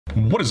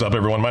What is up,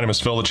 everyone? My name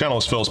is Phil. The channel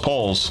is Phil's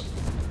Polls.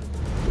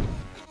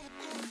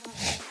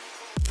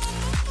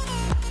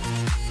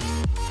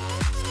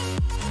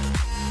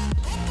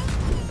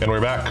 And we're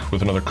back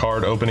with another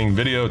card opening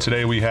video.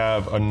 Today we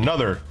have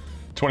another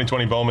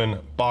 2020 Bowman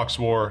Box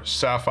War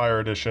Sapphire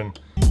Edition.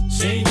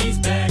 Shady's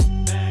back.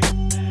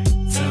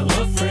 Tell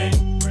a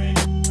friend.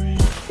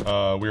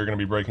 We are going to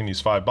be breaking these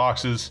 5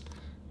 boxes.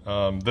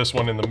 This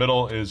one in the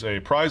middle is a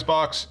prize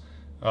box.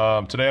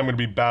 Today I'm going to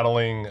be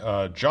battling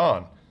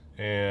John.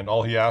 And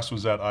all he asked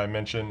was that I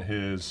mention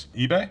his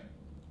eBay,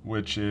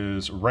 which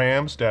is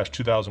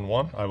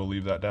Rams-2001. I will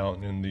leave that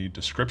down in the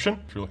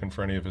description. If you're looking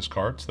for any of his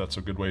cards, that's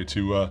a good way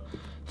to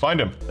find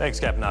him. Thanks,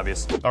 Captain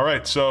Obvious. All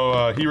right,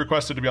 so he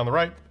requested to be on the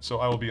right, so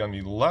I will be on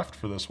the left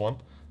for this one.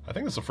 I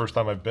think this is the first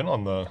time I've been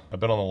on the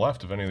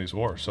left of any of these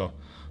wars, so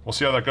we'll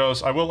see how that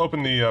goes. I will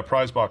open the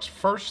prize box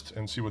first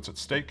and see what's at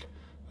stake.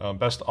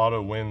 Best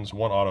auto wins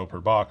 1 auto per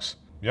box.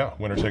 Yeah,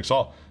 winner takes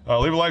all.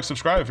 Leave a like,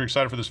 subscribe if you're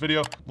excited for this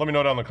video. Let me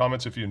know down in the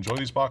comments if you enjoy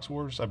these box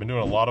wars. I've been doing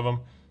a lot of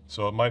them,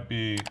 so it might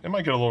get a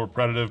little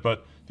repetitive,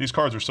 but these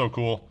cards are so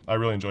cool. I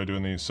really enjoy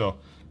doing these, so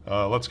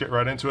let's get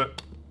right into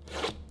it.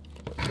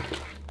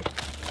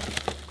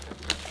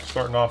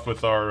 Starting off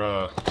with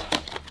our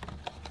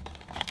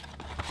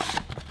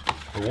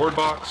reward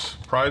box,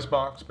 prize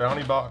box,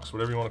 bounty box,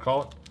 whatever you want to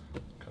call it.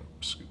 Kind of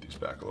scoot these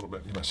back a little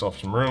bit, give myself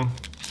some room.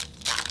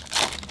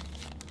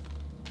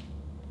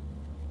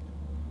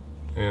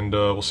 And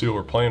we'll see what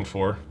we're playing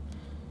for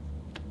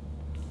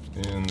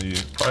in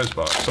the prize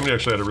box. Somebody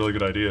actually had a really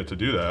good idea to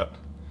do that,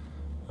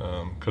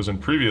 because in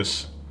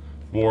previous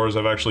wars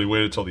I've actually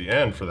waited till the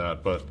end for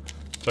that, but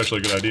it's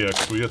actually a good idea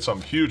because we get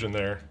something huge in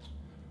there.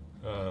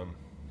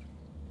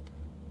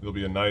 It'll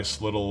be a nice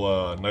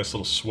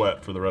little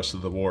sweat for the rest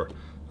of the war.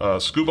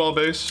 Skewball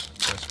base,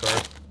 nice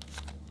card.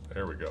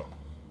 There we go.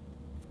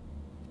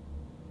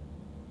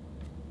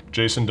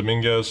 Jason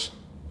Dominguez.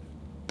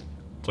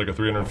 It's like a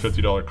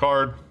 $350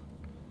 card.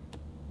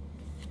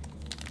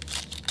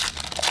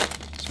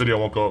 This video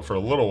won't go up for a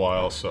little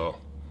while, so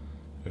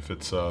if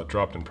it's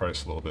dropped in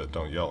price a little bit,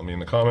 don't yell at me in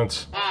the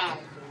comments.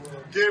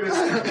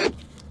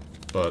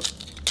 But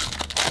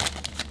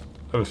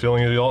I have a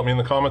feeling you'll yell at me in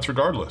the comments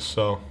regardless,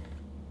 so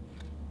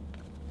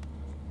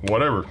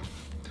whatever.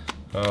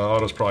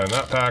 Auto's probably in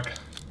that pack.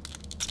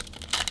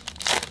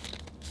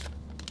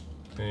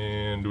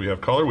 And do we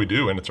have color? We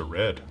do, and it's a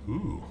red.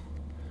 Ooh.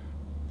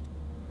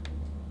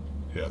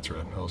 Yeah, it's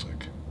red. I was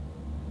like,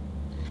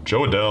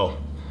 Joe Adele.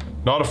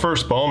 Not a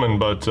first Bowman,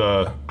 but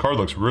card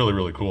looks really,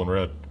 really cool in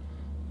red.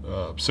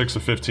 6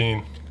 of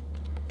 15.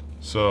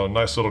 So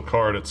nice little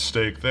card at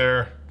stake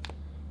there.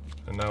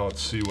 And now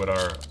let's see what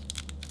our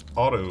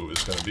auto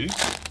is going to be.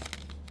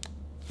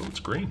 Oh,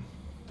 it's green.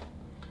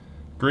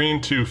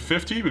 Green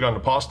 250. We got an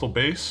Apostle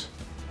base.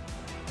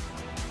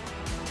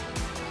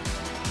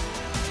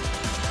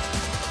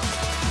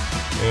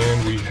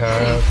 And we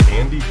have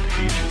Andy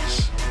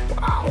Pages.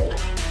 Wow.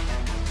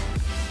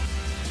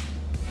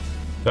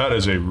 That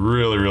is a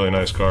really, really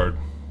nice card.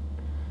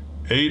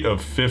 8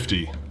 of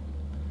 50.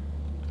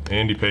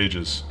 Andy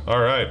Pages.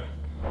 All right.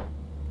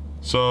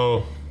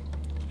 So,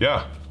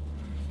 yeah,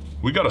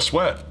 we got a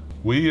sweat.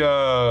 We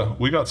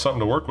got something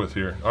to work with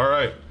here. All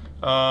right.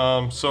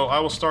 So I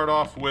will start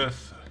off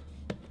with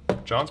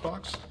John's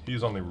box.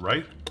 He's on the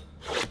right.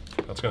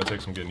 That's gonna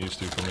take some getting used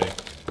to for me.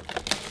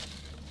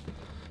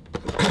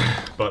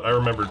 But I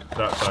remembered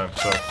that time,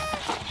 so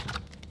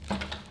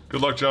good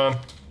luck, John.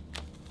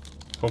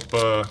 Hope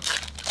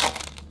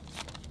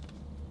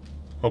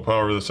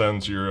however this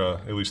ends, you're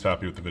at least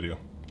happy with the video.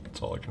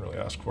 That's all I can really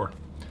ask for.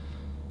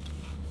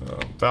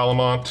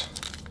 Valamont.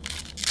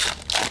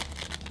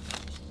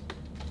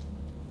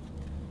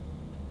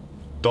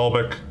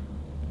 Dalbeck.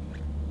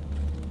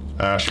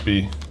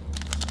 Ashby.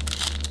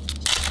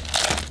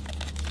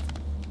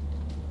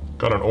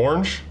 Got an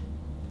orange.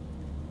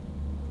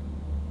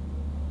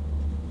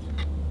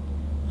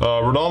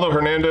 Ronaldo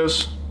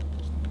Hernandez.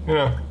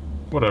 Yeah,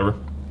 whatever.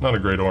 Not a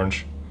great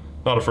orange.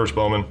 Not a first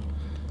Bowman.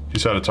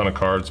 He's had a ton of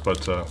cards,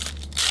 but you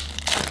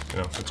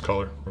know, it's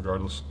color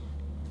regardless.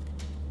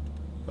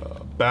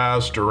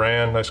 Baz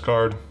Duran, nice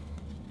card.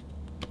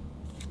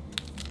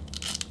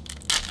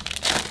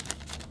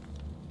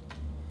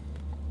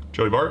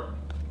 Joey Bart.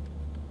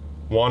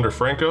 Wander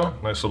Franco,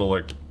 nice little,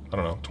 like, I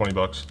don't know, 20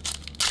 bucks.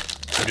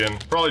 Again,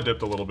 probably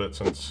dipped a little bit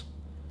since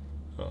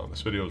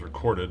this video was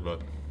recorded,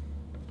 but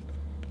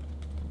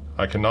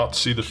I cannot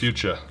see the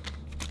future.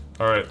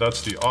 All right,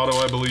 that's the auto,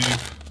 I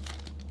believe.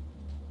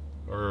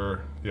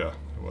 Or, yeah,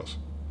 it was.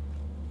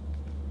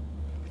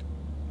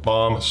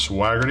 Bomb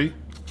Swaggerty.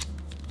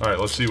 All right,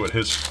 let's see what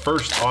his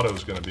first auto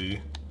is gonna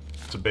be.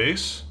 It's a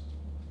base.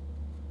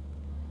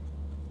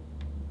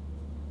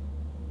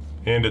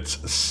 And it's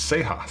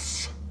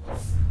Sejas.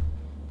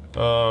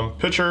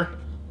 Pitcher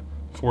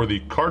for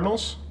the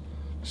Cardinals.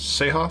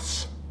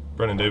 Sejas.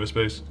 Brennan Davis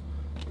base.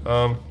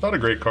 Not a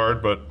great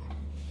card, but,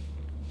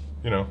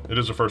 you know, it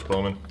is a first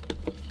Bowman.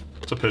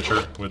 It's a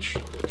pitcher, which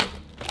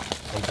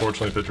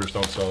unfortunately pitchers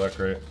don't sell that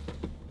great.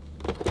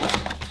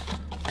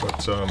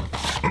 But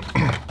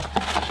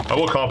I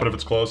will comp it if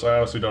it's close. I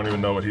honestly don't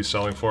even know what he's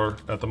selling for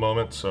at the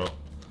moment, so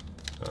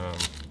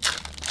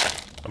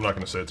I'm not going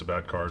to say it's a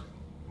bad card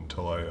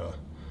until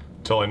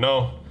I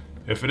know.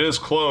 If it is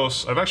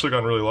close, I've actually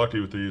gotten really lucky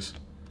with these.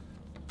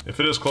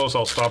 If it is close,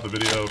 I'll stop the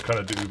video, kind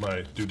of do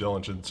my due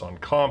diligence on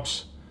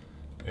comps,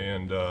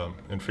 and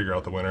figure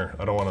out the winner.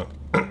 I don't want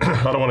to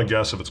I don't want to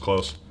guess if it's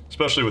close,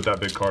 especially with that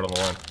big card on the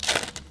line.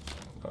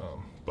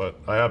 But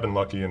I have been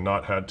lucky and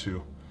not had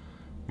to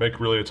make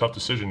really a tough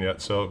decision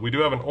yet. So we do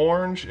have an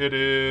orange. It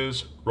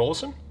is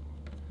Rollison,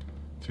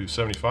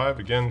 275.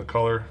 Again, the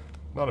color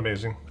not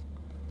amazing.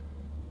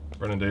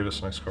 Brennan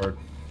Davis, nice card.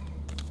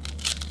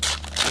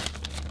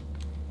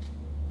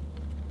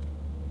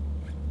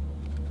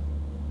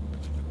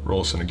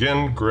 Rollison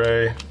again,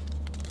 gray.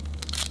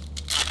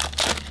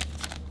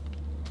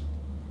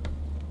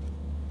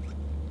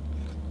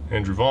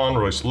 Andrew Vaughn,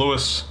 Royce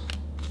Lewis.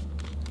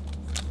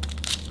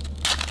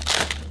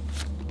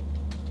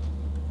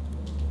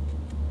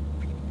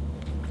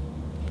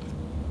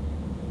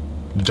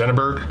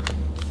 Denneberg.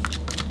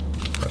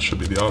 That should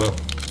be the auto.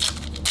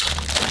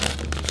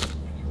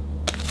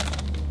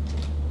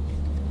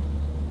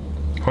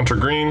 Hunter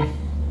Green.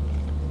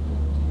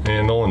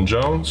 And Nolan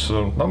Jones.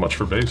 So not much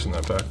for base in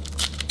that pack.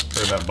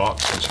 Or in that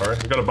box, I'm sorry.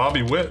 We got a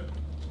Bobby Witt.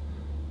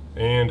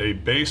 And a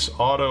base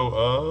auto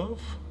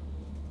of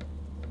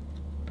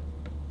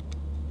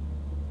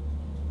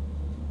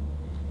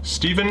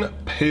Stephen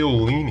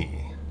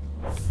Paolini.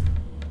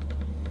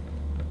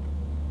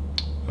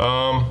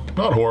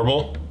 Not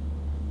horrible.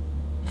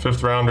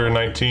 5th rounder,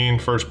 19,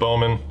 first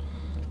Bowman.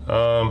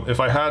 If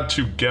I had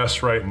to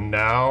guess right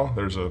now,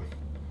 there's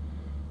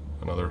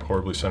another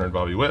horribly centered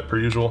Bobby Witt, per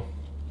usual.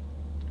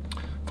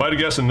 If I had to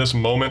guess in this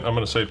moment, I'm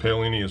going to say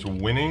Paolini is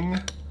winning,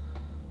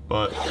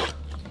 but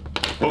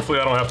hopefully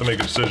I don't have to make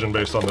a decision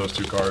based on those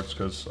two cards,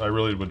 because I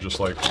really would just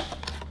like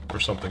for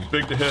something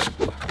big to hit.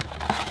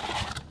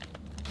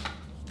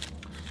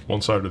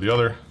 One side or the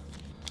other,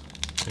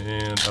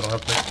 and I don't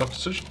have to make a tough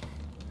decision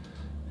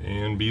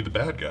and be the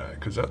bad guy,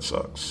 because that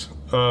sucks.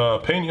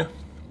 Pena.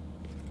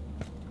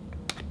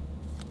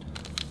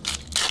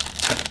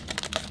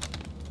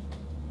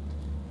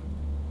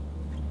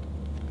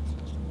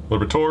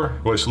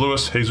 Libertor, Royce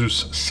Lewis,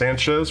 Jesus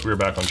Sanchez. We're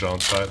back on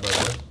John's side, by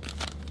the way.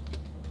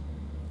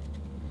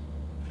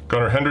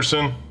 Gunnar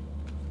Henderson,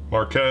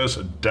 Marquez,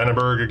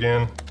 Denneberg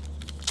again.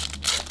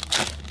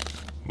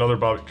 Another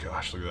Bobby.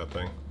 Gosh, look at that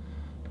thing.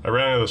 I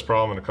ran into this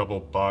problem in a couple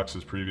of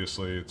boxes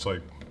previously. It's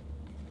like,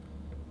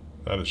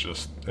 that is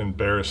just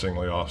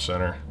embarrassingly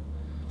off-center.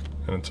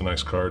 And it's a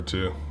nice card,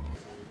 too.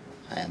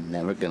 I am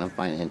never going to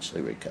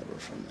financially recover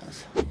from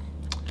this.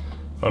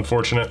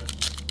 Unfortunate.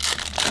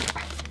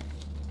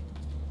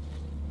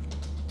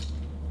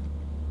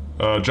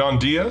 John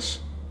Diaz.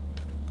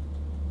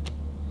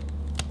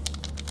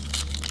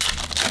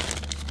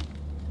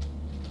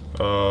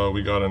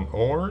 We got an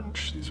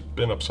orange. These have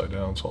been upside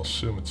down, so I'll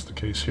assume it's the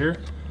case here.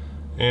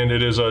 And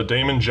it is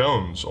Damon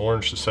Jones,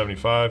 orange to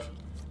 75.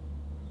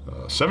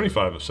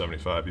 75 of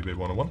 75, eBay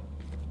 101.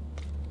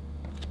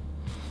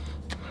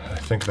 I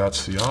think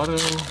that's the auto.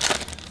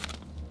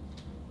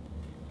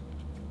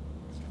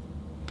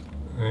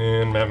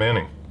 And Matt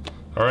Manning.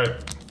 All right.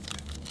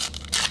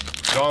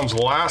 John's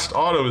last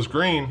auto is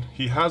green.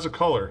 He has a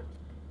color.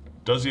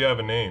 Does he have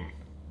a name?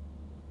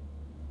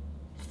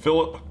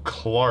 Philip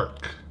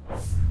Clark.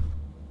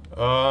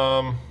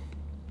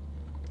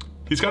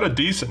 He's got a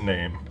decent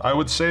name. I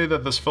would say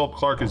that this Philip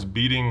Clark is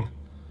beating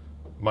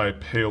my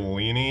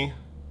Paolini,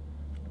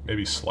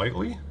 maybe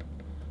slightly,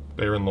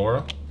 Baron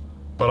Laura.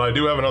 But I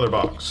do have another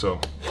box, so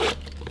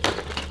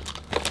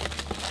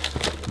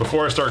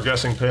before I start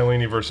guessing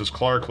Paolini versus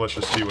Clark, let's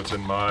just see what's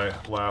in my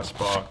last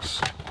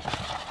box.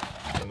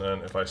 And then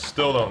if I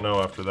still don't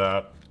know after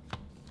that,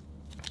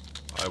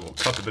 I will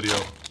cut the video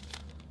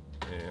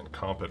and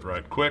comp it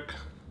right quick.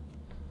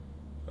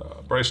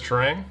 Bryce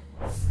Terang,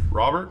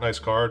 Robert, nice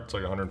card. It's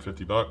like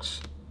 150 bucks.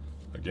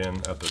 Again,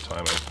 at the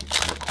time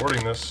of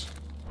recording this.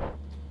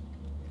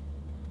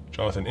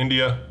 Jonathan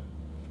India,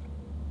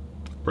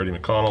 Brady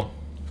McConnell.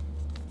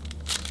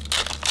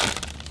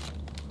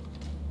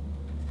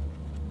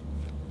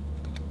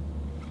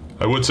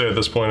 I would say at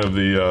this point of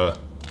the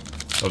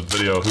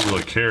video, who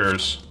really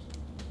cares?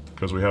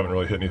 Because we haven't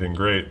really hit anything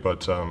great,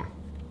 but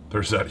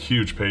there's that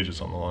huge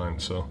pages on the line.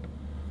 So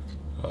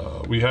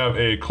we have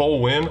a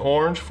Cole Winn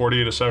orange,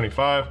 48 of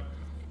 75.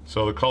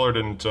 So the color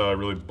didn't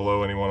really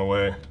blow anyone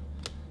away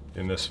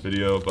in this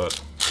video, but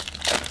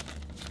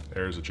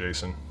there's a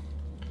Jason.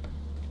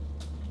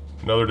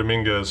 Another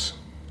Dominguez.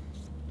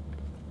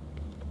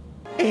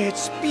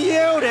 It's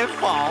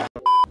beautiful.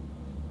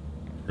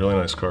 Really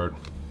nice card.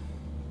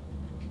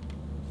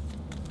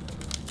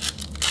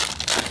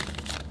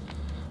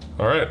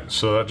 All right,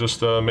 so that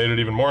just made it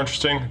even more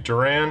interesting.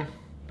 Duran,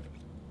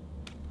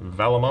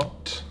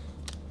 Valamont.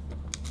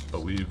 I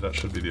believe that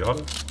should be the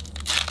auto.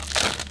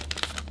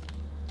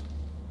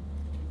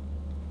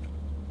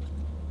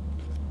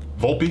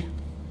 Volpe.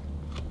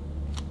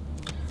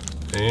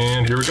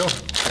 And here we go.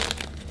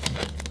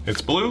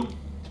 It's blue.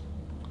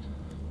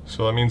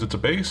 So that means it's a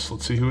base.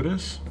 Let's see who it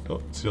is.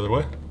 Oh, it's the other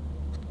way.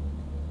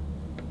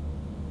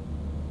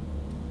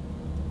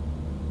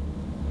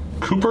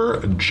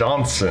 Cooper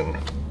Johnson.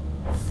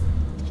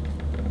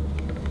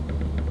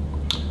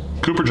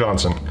 Cooper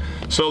Johnson.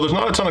 So there's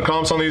not a ton of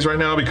comps on these right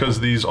now because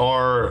these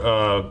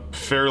are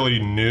fairly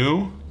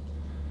new.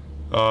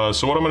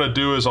 So what I'm gonna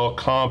do is I'll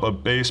comp a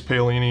base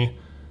Paolini,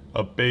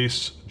 a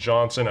base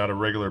Johnson at a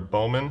regular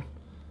Bowman,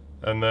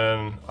 and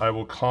then I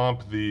will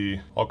comp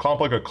I'll comp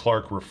like a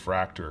Clark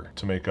refractor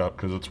to make up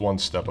because it's one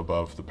step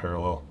above the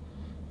parallel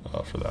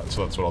for that.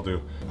 So that's what I'll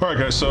do. All right,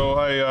 guys, so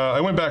I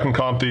went back and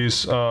comped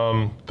these.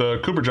 The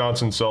Cooper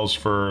Johnson sells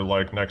for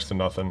like next to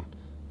nothing,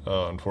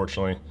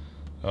 unfortunately.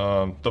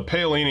 The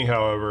Paolini,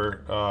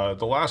 however,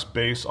 the last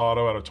base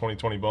auto out of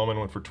 2020 Bowman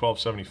went for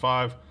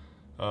 $12.75.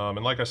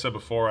 And like I said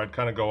before, I'd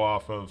kind of go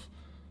off of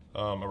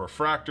a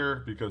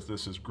refractor because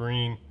this is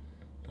green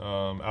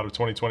out of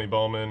 2020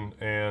 Bowman,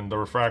 and the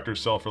refractors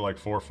sell for like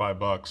 $4 or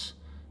 $5.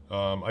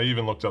 I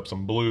even looked up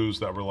some blues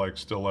that were like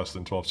still less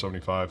than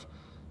 $12.75.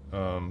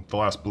 The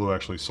last blue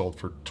actually sold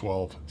for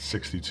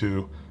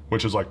 $12.62,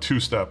 which is like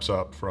 2 steps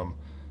up from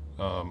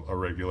a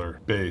regular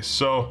base.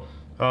 So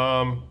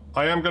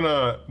I am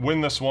gonna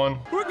win this one.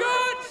 We're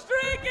good,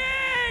 streaky!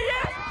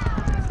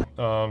 Yes!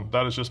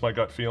 That is just my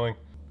gut feeling.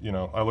 You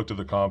know, I looked at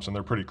the comps and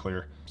they're pretty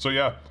clear. So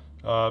yeah,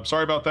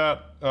 sorry about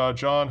that,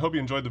 John. Hope you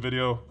enjoyed the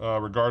video.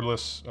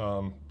 Regardless,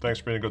 thanks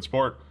for being a good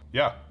sport.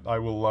 Yeah, I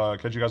will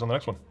catch you guys on the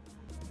next one.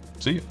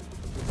 See you.